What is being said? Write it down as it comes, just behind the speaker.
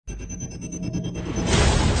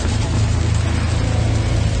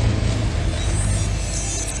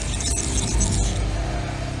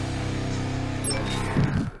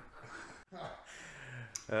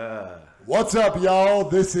What's up, y'all?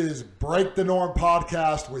 This is Break the Norm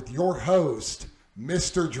podcast with your host,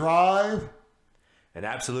 Mr. Drive, and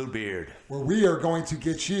Absolute Beard, where we are going to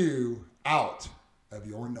get you out of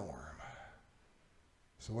your norm.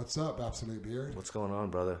 So what's up, Absolute Beard? What's going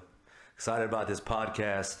on, brother? Excited about this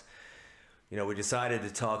podcast. You know, we decided to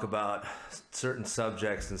talk about certain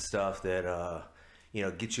subjects and stuff that,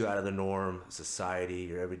 get you out of the norm, society,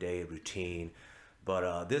 your everyday routine.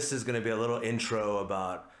 But this is going to be a little intro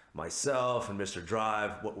about myself and Mr.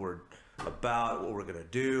 Drive, what we're about, what we're going to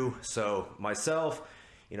do. So myself,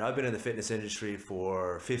 I've been in the fitness industry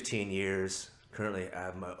for 15 years. Currently, I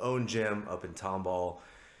have my own gym up in Tomball.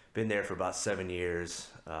 Been there for about 7 years.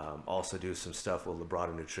 Also do some stuff with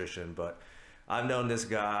Labrada Nutrition. But I've known this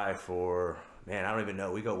guy for, I don't even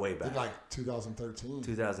know. We go way back. Like 2013.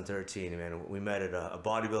 2013, man. We met at a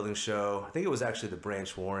bodybuilding show. I think it was actually the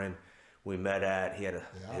Branch Warren we met at. He had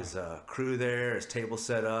his crew there, his table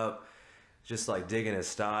set up, just like digging his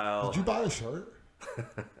style. Did you buy a shirt?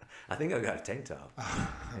 I think I got a tank top.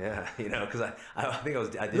 Yeah, because I think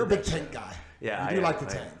I did. You're a big tank guy. Yeah, you do like the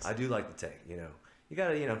tanks. I do like the tank. You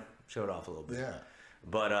gotta show it off a little bit. Yeah.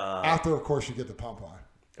 But after, of course, you get the pump on.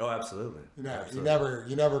 Oh, absolutely.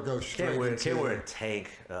 Absolutely. You never go straight. Can't wear a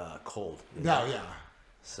tank cold. No, yeah.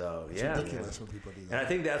 So it's ridiculous when people do that. And I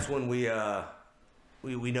think that's when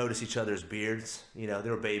we noticed each other's beards. They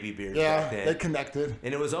were baby beards back then. Yeah, they connected.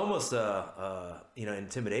 And it was almost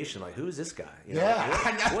intimidation. Like, who is this guy?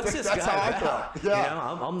 What's this that's guy how about? I thought.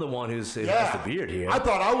 Yeah. I'm the one who has the beard here. I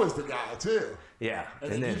thought I was the guy too. Yeah.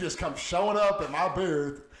 And then you just come showing up at my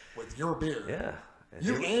booth with your beard. Yeah.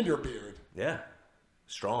 And your beard. Yeah.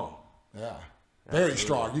 Strong. Yeah. Very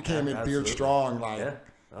strong. You came in beard strong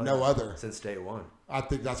no other. Since day one. I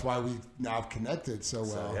think that's why we now have connected so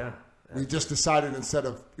well. Yeah. We just decided instead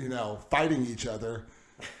of, fighting each other,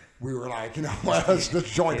 we were like, let's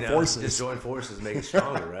join forces. Just join forces, make it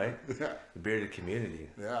stronger, right? Yeah. The bearded community.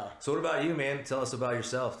 Yeah. So what about you, man? Tell us about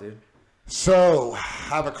yourself, dude. So I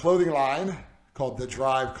have a clothing line called The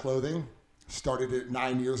Drive Clothing. Started it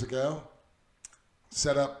 9 years ago.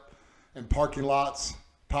 Set up in parking lots,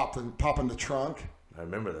 popping the trunk. I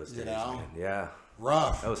remember those days, man. Yeah.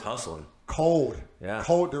 Rough. That was hustling. Cold. Yeah.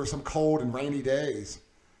 Cold. There were some cold and rainy days.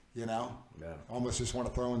 Yeah. Almost just want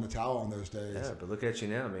to throw in the towel on those days. Yeah, but look at you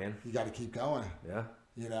now, man. You got to keep going. Yeah.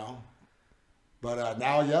 But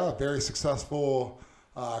now, very successful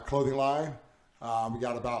clothing line. We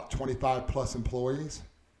got about 25 plus employees.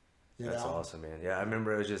 That's awesome, man. Yeah, I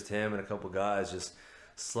remember it was just him and a couple guys just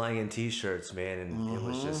slanging T-shirts, man, and it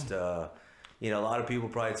was just, a lot of people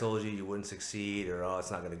probably told you wouldn't succeed or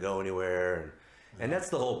it's not going to go anywhere, and that's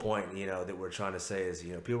the whole point, that we're trying to say is,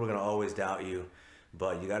 people are going to always doubt you,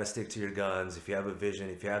 but you got to stick to your guns. If you have a vision,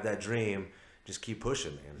 if you have that dream, just keep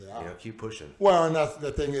pushing, man. Yeah. Keep pushing. Well, and that's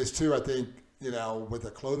the thing is too. I think with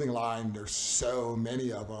the clothing line, there's so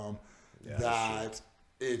many of them that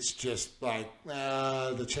it's just like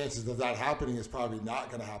the chances of that happening is probably not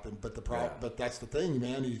going to happen. But but that's the thing,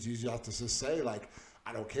 man. You have to just say like,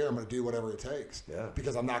 I don't care. I'm going to do whatever it takes. Yeah.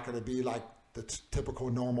 Because I'm not going to be like the typical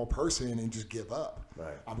normal person and just give up.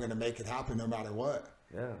 Right. I'm going to make it happen no matter what.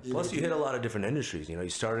 Yeah. Plus, you hit a lot of different industries. You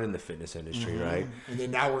started in the fitness industry, right? And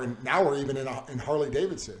then now we're even in Harley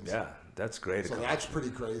Davidson. Yeah, that's great. So that's pretty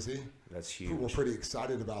crazy. That's huge. We're pretty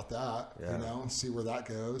excited about that. Yeah. See where that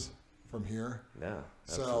goes from here. Yeah.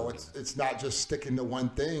 Absolutely. So it's not just sticking to one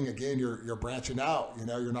thing. Again, you're branching out.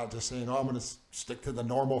 You're not just saying, I'm going to stick to the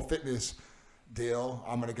normal fitness deal.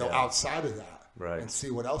 I'm going to go outside of that, and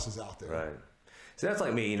see what else is out there. Right. So that's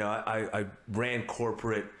like me. I ran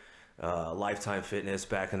corporate. Lifetime Fitness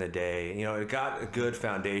back in the day, it got a good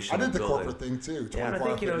foundation. I did the corporate thing too. Yeah, and I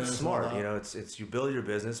think it's smart. It's you build your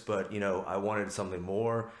business, but I wanted something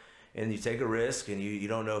more, and you take a risk, and you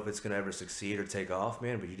don't know if it's going to ever succeed or take off,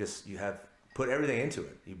 man. But you have put everything into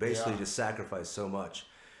it. You basically just sacrifice so much,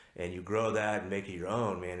 and you grow that and make it your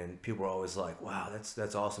own, man. And people are always like, "Wow,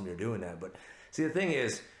 that's awesome, you're doing that." But see, the thing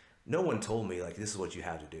is, no one told me like this is what you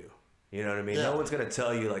have to do. You know what I mean? Yeah. No one's going to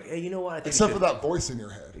tell you like, hey, you know what? I think except for that voice in your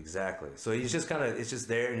head. Exactly. So it's just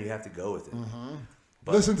there and you have to go with it. Mm-hmm.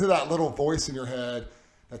 Listen to that little voice in your head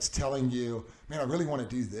that's telling you, man, I really want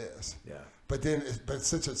to do this. Yeah. But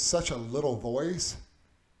it's such a little voice,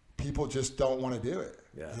 people just don't want to do it.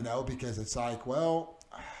 Yeah. Because it's like, well,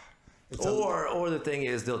 or the thing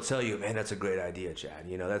is they'll tell you, man, that's a great idea, Chad.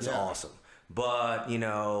 That's awesome. But,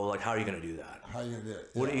 like, how are you going to do that? How are you going to do it?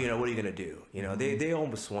 What are you going to do? They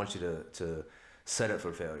almost want you to set up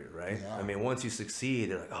for failure, right? Yeah. I mean, once you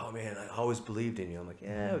succeed, they're like, oh, man, I always believed in you. I'm like,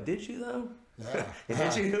 yeah, did you, though? Yeah.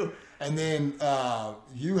 Did you? And then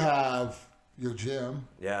you have your gym.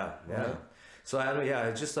 Yeah, yeah. Right? So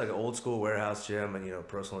it's just like an old school warehouse gym and, you know,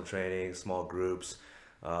 personal training, small groups.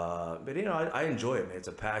 But, you know, I enjoy it, man. It's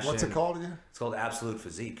a passion. What's it called again? It's called Absolute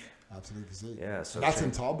Physique. Absolute Physique. Yeah. So and that's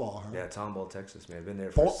in Tomball, huh? Yeah, Tomball, Texas, man. I've been there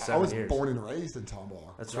for 7 years. I was born and raised in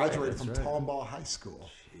Tomball. That's Graduated right. from Tomball High School.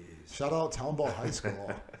 Jeez. Shout out Tomball High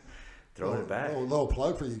School. Throwing it back. Little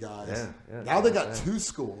plug for you guys. Yeah. Now they got 2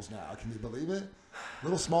 schools now. Can you believe it?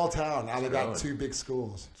 Little small town. Now they got 2 big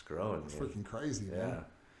schools. It's growing. It's freaking crazy, man. Yeah.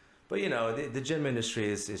 But, you know, the gym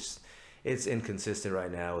industry it's inconsistent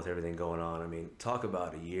right now with everything going on. I mean, talk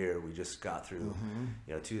about a year we just got through,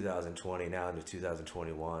 you know, 2020 now into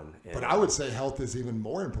 2021. And but I would say health is even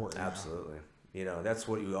more important. Absolutely. Now. You know, that's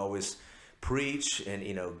what you always preach and,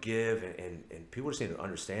 you know, give and people just need to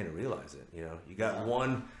understand and realize it. You know, you got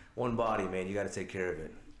one body, man, you got to take care of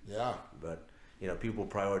it. Yeah. But, you know, people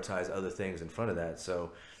prioritize other things in front of that.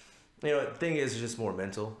 So, you know, the thing is, it's just more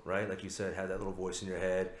mental, right? Like you said, have that little voice in your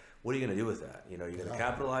head. What are you going to do with that? You know, you're going to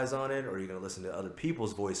capitalize on it, or you're going to listen to other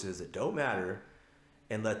people's voices that don't matter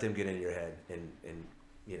and let them get in your head and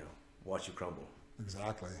you know, watch you crumble.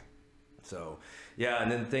 Exactly. So, yeah.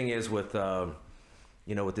 And then the thing is with,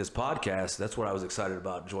 you know, with this podcast, that's what I was excited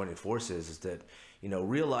about joining forces is that, you know,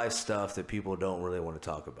 real life stuff that people don't really want to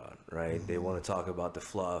talk about, right? They want to talk about the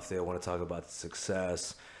fluff. They want to talk about the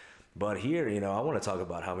success. But here, you know, I want to talk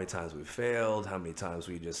about how many times we failed, how many times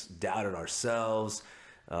we just doubted ourselves,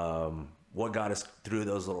 what got us through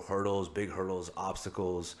those little hurdles, big hurdles,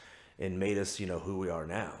 obstacles, and made us, you know, who we are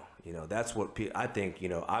now. You know, that's what I think, you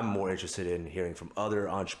know, I'm more interested in hearing from other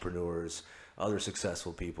entrepreneurs, other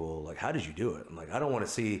successful people. Like, how did you do it? I'm like, I don't want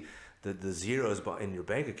to see the zeros in your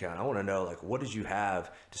bank account. I want to know, like, what did you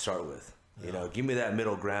have to start with? You know, give me that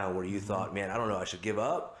middle ground where you thought, man, I don't know, I should give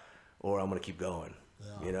up or I'm going to keep going.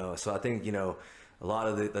 You know, so I think, you know, a lot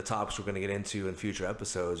of the topics we're going to get into in future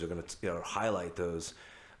episodes are going to, you know, highlight those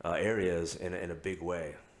areas in a big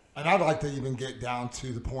way. And I'd like to even get down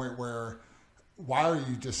to the point where, why are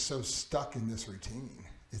you just so stuck in this routine?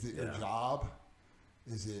 Is it your job?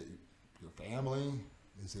 Is it your family?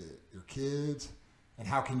 Is it your kids? And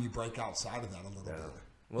how can you break outside of that a little bit?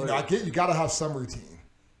 Well, you know, I get you got to have some routine.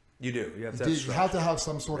 You do. You have to have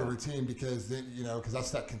some sort of routine because then, you know, because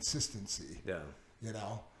that's that consistency. Yeah. You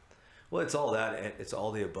know. Well, it's all that, and it's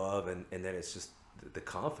all the above, and then it's just the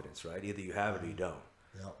confidence, right? Either you have it or you don't.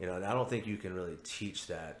 Yep. You know, and I don't think you can really teach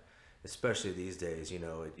that, especially these days. You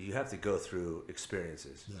know, you have to go through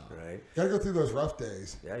experiences, right? You got to go through those rough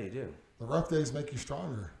days. Yeah, you do. The rough days make you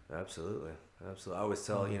stronger. Absolutely. I always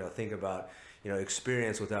tell, you know, think about, you know,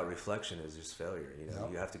 experience without reflection is just failure. You know,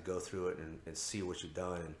 you have to go through it and see what you've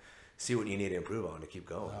done and see what you need to improve on to keep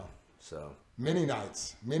going. So many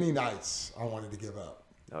nights I wanted to give up.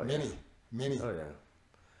 Many. Oh yeah.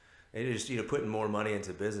 And you're just, you know, putting more money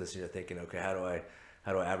into business. You know, thinking, okay, how do I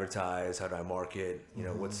advertise? How do I market? You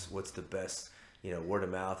know, what's the best? You know, word of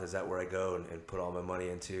mouth, is that where I go and put all my money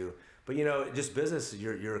into? But you know, just business.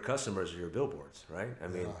 Your customers are your billboards, right? I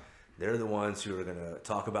mean, they're the ones who are going to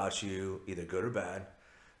talk about you, either good or bad.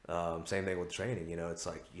 Same thing with training. You know, it's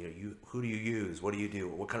like, you know, who do you use? What do you do?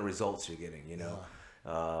 What kind of results are you getting? You know,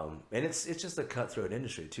 and it's just a cutthroat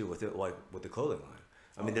industry too, with it, like with the clothing line.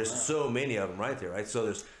 I mean, there's so many of them right there, right?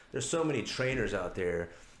 So there's so many trainers out there,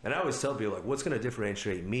 and I always tell people, like, what's going to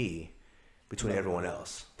differentiate me between everyone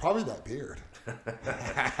else? Probably that beard.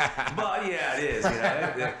 But yeah, it is.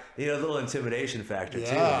 You know, a little intimidation factor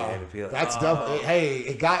too. Man. That's definitely. Hey,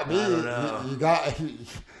 it got me.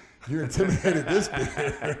 You intimidated this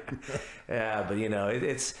beard. Yeah, but you know,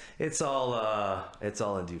 it's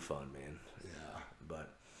all in due fun, man.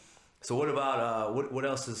 But so what about what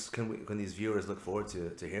else can these viewers look forward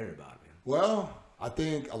to hearing about, man? Well, I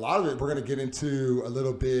think a lot of it we're going to get into a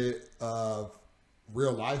little bit of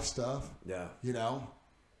real life stuff. Yeah. You know,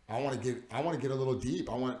 I want to get a little deep.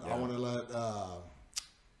 I want to let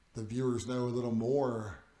the viewers know a little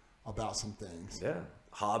more about some things. Yeah.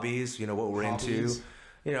 Hobbies, you know, what we're into.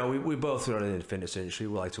 You know, we both are in the fitness industry.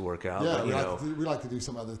 We like to work out. Yeah, but, we like to do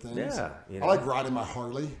some other things. Yeah. You know. I like riding my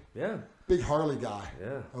Harley. Yeah. Big Harley guy.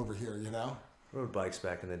 Yeah. Over here, you know. Rode bikes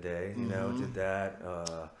back in the day. You know, did that.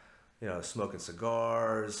 You know, smoking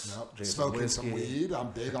cigars, drinking smoking some weed. I'm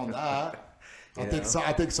big on that. I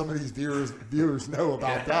think some of these viewers know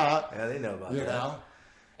about that. Yeah, they know about that. You know,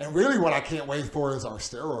 and really, what I can't wait for is our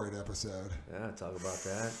steroid episode. Yeah, talk about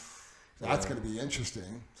that. That's going to be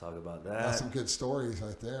interesting. Talk about that. That's some good stories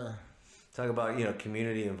right there. Talk about, you know,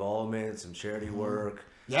 community involvement, some charity work.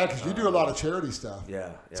 Yeah, because you do a lot of charity stuff.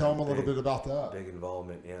 Yeah. Tell them a little bit about that. Big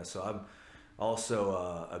involvement. Yeah. So I'm also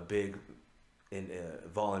a big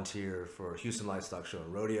volunteer for Houston Livestock Show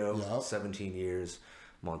and Rodeo. 17 years.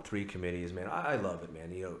 I'm on 3 committees, man. I love it,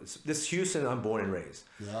 man. You know, this Houston, I'm born and raised.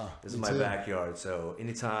 Yeah, this is my backyard. So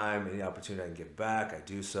anytime, any opportunity I can give back, I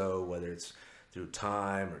do so. Whether it's through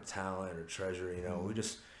time or talent or treasure, you know, we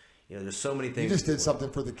just, you know, there's so many things. You just did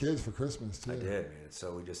something for the kids for Christmas too. I did, man.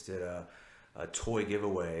 So we just did a toy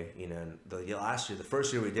giveaway. You know, the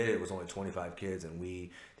first year we did it was only 25 kids, and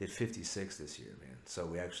we did 56 this year, man. So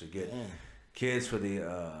we actually get kids for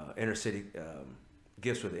the inner city.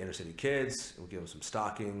 Gifts for the inner city kids. We give them some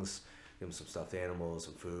stockings, give them some stuffed animals,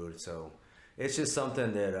 some food. So it's just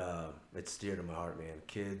something that it's dear to my heart, man.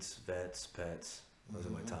 Kids, vets, pets. Those are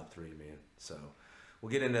my top 3, man. So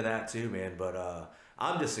we'll get into that too, man. But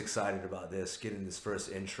I'm just excited about this, getting this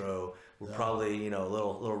first intro. We're probably, you know, a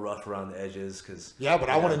little rough around the edges because. Yeah, but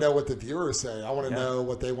I want to know what the viewers say. I want to know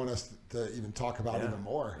what they want us to even talk about even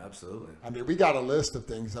more. Absolutely. I mean, we got a list of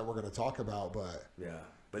things that we're going to talk about, but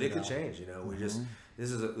but it could change. You know, we just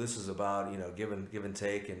this is about, you know, give and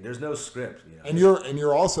take, and there's no script. You know, and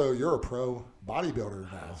you're a pro bodybuilder now.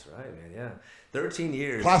 That's right, man. Yeah, 13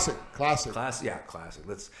 years. Classic. Yeah, classic.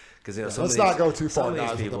 Because you know, let's not go too far,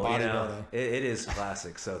 guys. People, with the bodybuilding. You know, it is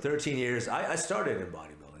classic. So 13 years. I started in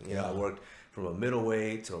bodybuilding. You know, I worked from a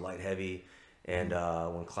middleweight to a light heavy. And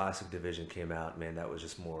when Classic Division came out, man, that was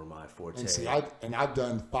just more my forte. And see, I've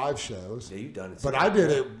done 5 shows. Yeah, you've done it. But I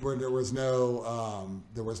did it when there was no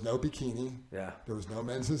bikini. Yeah. There was no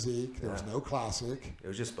men's physique. There was no Classic. It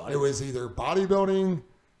was just bodybuilding. It was either bodybuilding,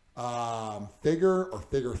 figure, or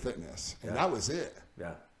figure fitness, and that was it.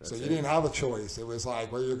 Yeah. So you didn't have a choice. It was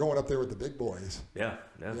like, well, you're going up there with the big boys. Yeah.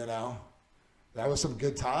 You know. That was some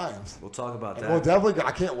good times. We'll talk about that. We'll definitely.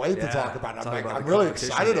 I can't wait to talk about it. I'm really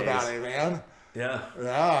excited about it, man. Yeah.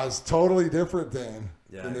 Yeah, it's totally different than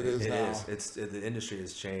it is now. The industry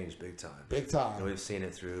has changed big time. Big time. And we've seen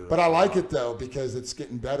it through. But I like it though because it's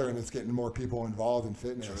getting better and it's getting more people involved in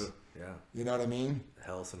fitness. True. Yeah. You know what I mean?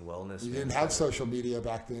 Health and wellness. You didn't have social media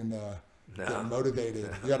back then. Getting motivated.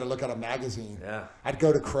 You got to look at a magazine. Yeah. I'd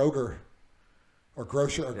go to Kroger. Or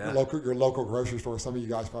your local grocery store. Some of you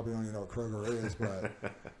guys probably don't even know what Kroger is, but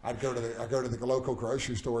I go to the local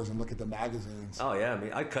grocery stores and look at the magazines. Oh yeah, I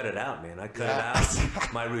mean, I cut it out, man. I cut it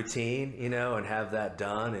out my routine, you know, and have that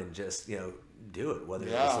done, and just, you know, do it. Whether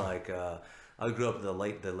it was like I grew up in the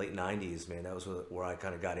late '90s, man. That was where I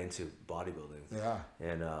kind of got into bodybuilding. Yeah.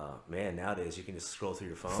 And man, nowadays you can just scroll through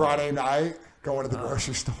your phone. Friday night, going to the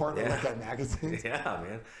grocery store and look at magazines. Yeah,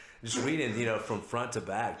 man. Just reading, you know, from front to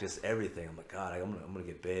back, just everything. I'm like, God, I'm gonna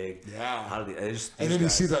get big. Yeah. How do they? And then you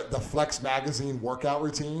see the Flex magazine workout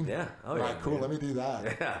routine. Yeah. Oh yeah. Right, cool. Let me do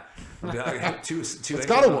that. Yeah. I have two it's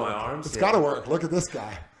got to work. My arms. It's got to work. Look at this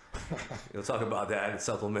guy. You'll talk about that and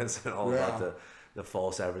supplements and all about the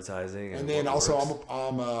false advertising. And then also,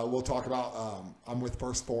 we'll talk about. I'm with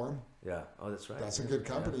First Form. Yeah. Oh, that's right. That's a good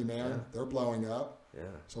company, man. Yeah. They're blowing up. Yeah.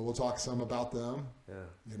 So we'll talk some about them. Yeah.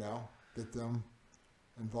 You know, get them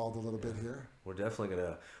involved a little bit here. We're definitely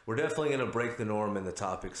gonna break the norm in the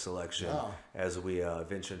topic selection as we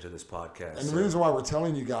venture into this podcast. And the reason why we're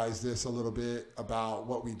telling you guys this a little bit about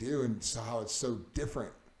what we do and how it's so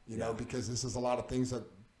different, you know, because this is a lot of things that,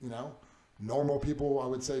 you know, normal people, I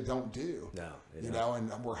would say, don't do. No, you know,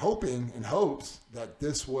 and we're hoping in hopes that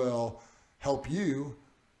this will help you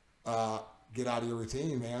get out of your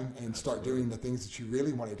routine, man, and start doing the things that you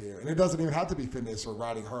really want to do. And it doesn't even have to be fitness or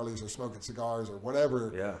riding Harleys or smoking cigars or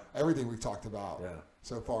whatever. Yeah. Everything we've talked about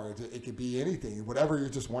so far. It could be anything, whatever you're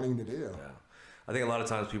just wanting to do. Yeah. I think a lot of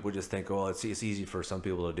times people just think, oh, it's easy for some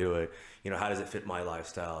people to do it. You know, how does it fit my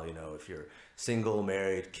lifestyle? You know, if you're single,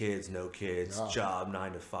 married, kids, no kids, job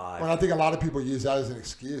 9 to 5. Well, I think a lot of people use that as an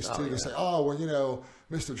excuse too to say, oh, well, you know,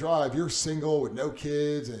 Mr. Drive, you're single with no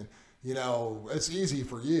kids and, you know, it's easy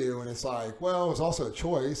for you. And it's like, well, it's also a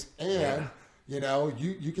choice. And, you know,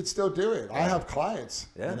 you could still do it. I have clients,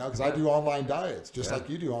 you know, because I do online diets, just like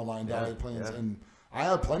you do online diet plans. And I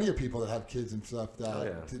have plenty of people that have kids and stuff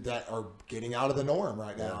that are getting out of the norm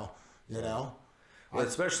right now, you know. Well,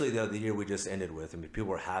 especially the year we just ended with. I mean, people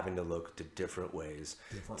were having to look to different ways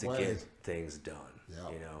get things done,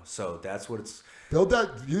 you know. So that's what it's...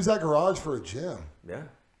 Use that garage for a gym. Yeah.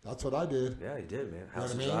 That's what I did. Yeah, you did, man. You know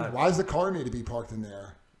what I mean? Why does the car need to be parked in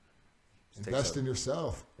there? Invest in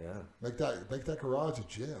yourself. Yeah. Make that garage a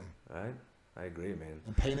gym. Right. I agree, man.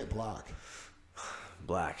 And paint it black.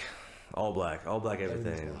 Black. All black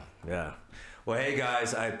everything. Yeah. Well, hey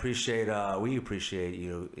guys, we appreciate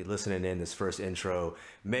you listening in this first intro.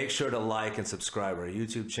 Make sure to like and subscribe our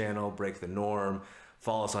YouTube channel, Break the Norm.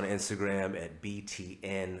 Follow us on Instagram at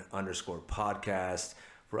BTN_podcast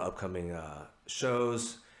for upcoming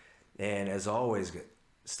shows. And as always,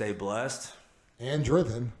 stay blessed and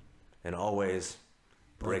driven. And always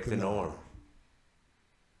break the norm.